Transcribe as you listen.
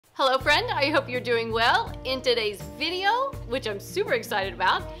Hello friend, I hope you're doing well. In today's video, which I'm super excited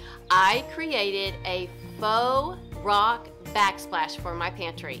about, I created a faux rock backsplash for my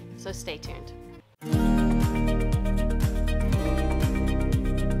pantry, so stay tuned.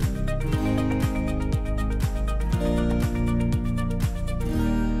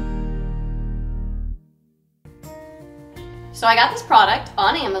 So I got this product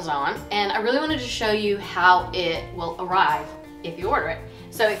on Amazon and I really wanted to show you how it will arrive if you order it.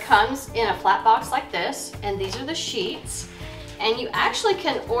 So it comes in a flat box like this, and these are the sheets. And you actually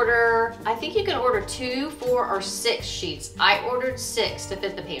can order, I think you can order 2, 4, or 6 sheets. I ordered 6 to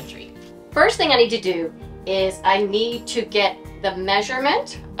fit the pantry. First thing I need to do is I need to get the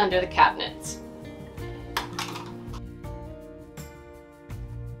measurement under the cabinets.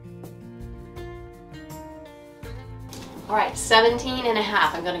 All right, 17 and a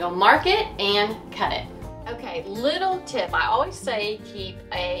half. I'm gonna go mark it and cut it. Okay, little tip. I always say keep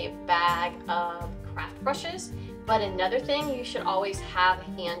a bag of craft brushes, but another thing you should always have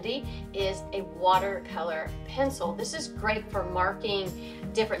handy is a watercolor pencil. This is great for marking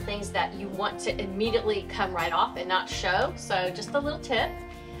different things that you want to immediately come right off and not show. So just a little tip.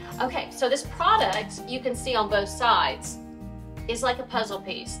 Okay, so this product you can see on both sides is like a puzzle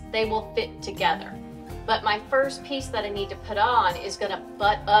piece. They will fit together. But my first piece that I need to put on is going to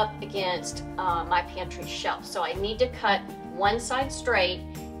butt up against my pantry shelf. So I need to cut one side straight,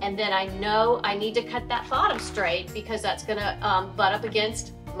 and then I know I need to cut that bottom straight because that's going to butt up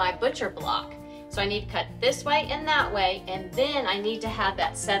against my butcher block. So I need to cut this way and that way, and then I need to have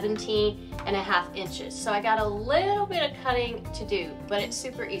that 17 and a half inches. So I got a little bit of cutting to do, but it's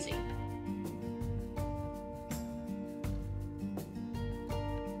super easy.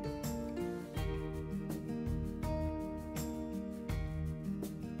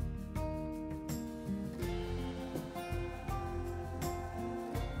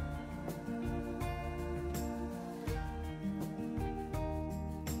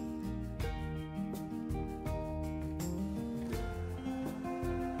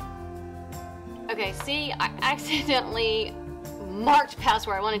 Okay, see, I accidentally marked past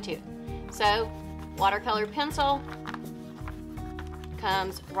where I wanted to. So, watercolor pencil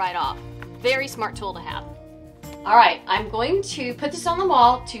comes right off. Very smart tool to have. All right, I'm going to put this on the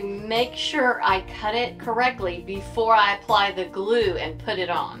wall to make sure I cut it correctly before I apply the glue and put it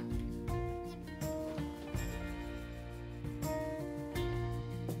on.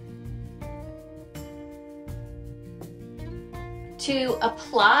 To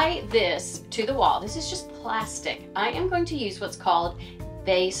apply this to the wall, this is just plastic. I am going to use what's called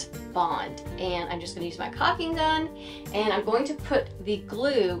base bond, and I'm just going to use my caulking gun, and I'm going to put the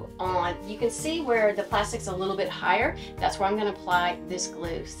glue on. You can see where the plastic's a little bit higher. That's where I'm going to apply this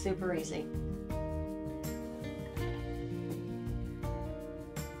glue. Super easy.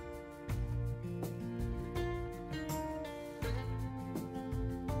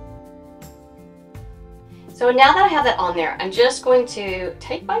 So now that I have that on there, I'm just going to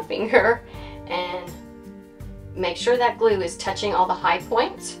take my finger and make sure that glue is touching all the high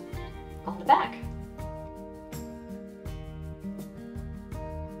points on the back.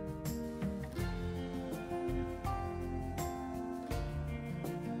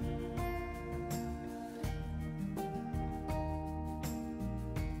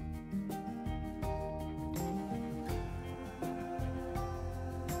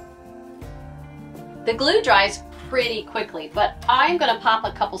 The glue dries pretty quickly, but I'm going to pop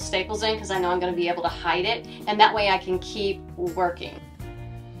a couple staples in because I know I'm going to be able to hide it, and that way I can keep working.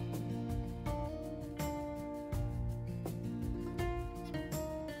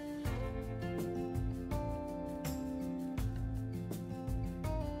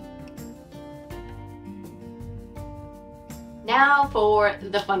 Now for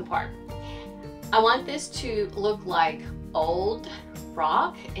the fun part. I want this to look like old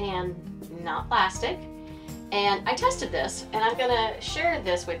rock and not plastic, and I tested this, and I'm gonna share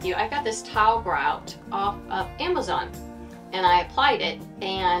this with you. I got this tile grout off of Amazon, and I applied it,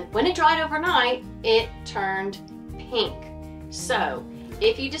 and when it dried overnight, it turned pink. So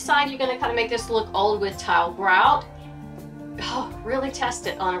if you decide you're gonna kind of make this look old with tile grout, really test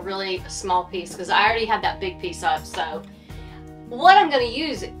it on a really small piece, because I already had that big piece up. So what I'm going to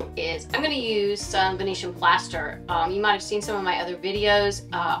use is, I'm going to use some Venetian plaster. You might have seen some of my other videos.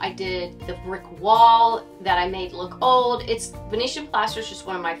 I did the brick wall that I made look old. Venetian plaster is just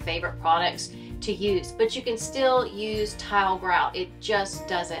one of my favorite products to use, but you can still use tile grout. It just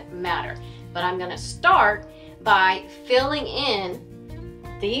doesn't matter. But I'm going to start by filling in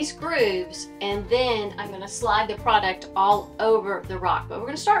these grooves, and then I'm going to slide the product all over the rock. But we're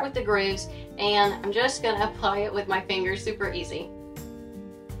going to start with the grooves, and I'm just going to apply it with my fingers, super easy.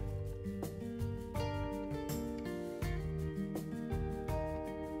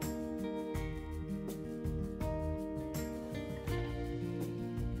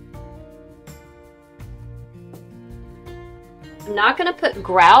 not gonna put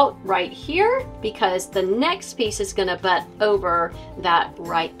grout right here because the next piece is gonna butt over that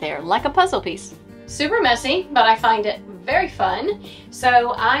right there, like a puzzle piece. Super messy, but I find it very fun.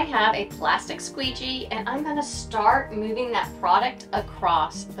 So I have a plastic squeegee and I'm gonna start moving that product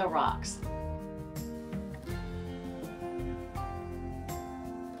across the rocks.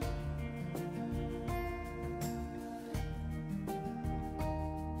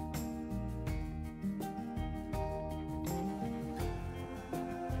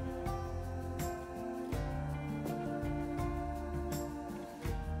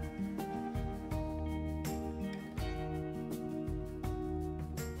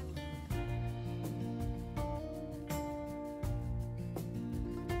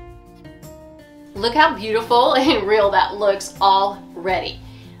 Look how beautiful and real that looks already.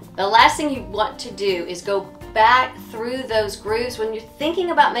 The last thing you want to do is go back through those grooves when you're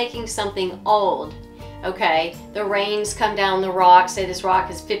thinking about making something old. Okay, the rains come down the rock, say this rock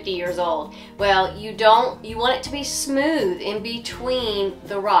is 50 years old. Well, you want it to be smooth in between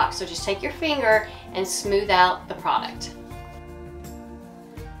the rocks. So just take your finger and smooth out the product.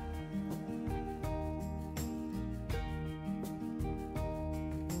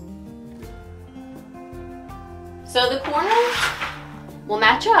 So the corners will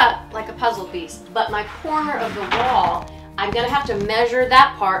match up like a puzzle piece, but my corner of the wall, I'm gonna have to measure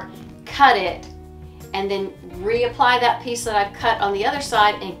that part, cut it, and then reapply that piece that I've cut on the other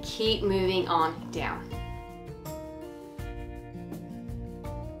side and keep moving on down.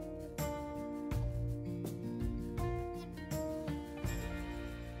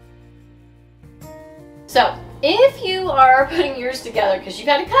 So if you are putting yours together, because you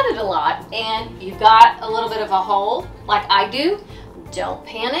got to cut it a lot and you've got a little bit of a hole like I do, don't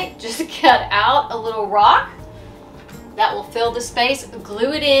panic. Just cut out a little rock that will fill the space,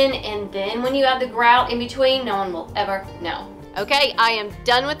 glue it in, and then when you have the grout in between, no one will ever know. Okay, I am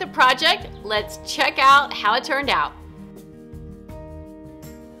done with the project. Let's check out how it turned out.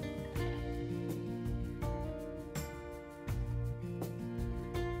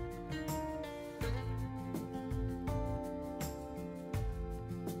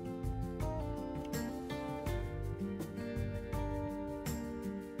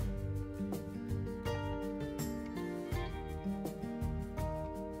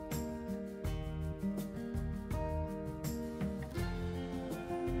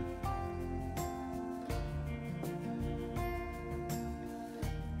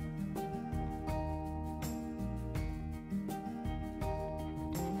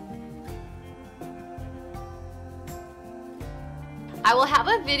 I will have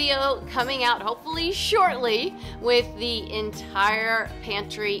a video coming out hopefully shortly with the entire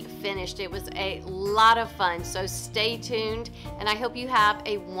pantry finished. It was a lot of fun, so stay tuned and I hope you have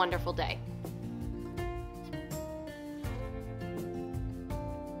a wonderful day.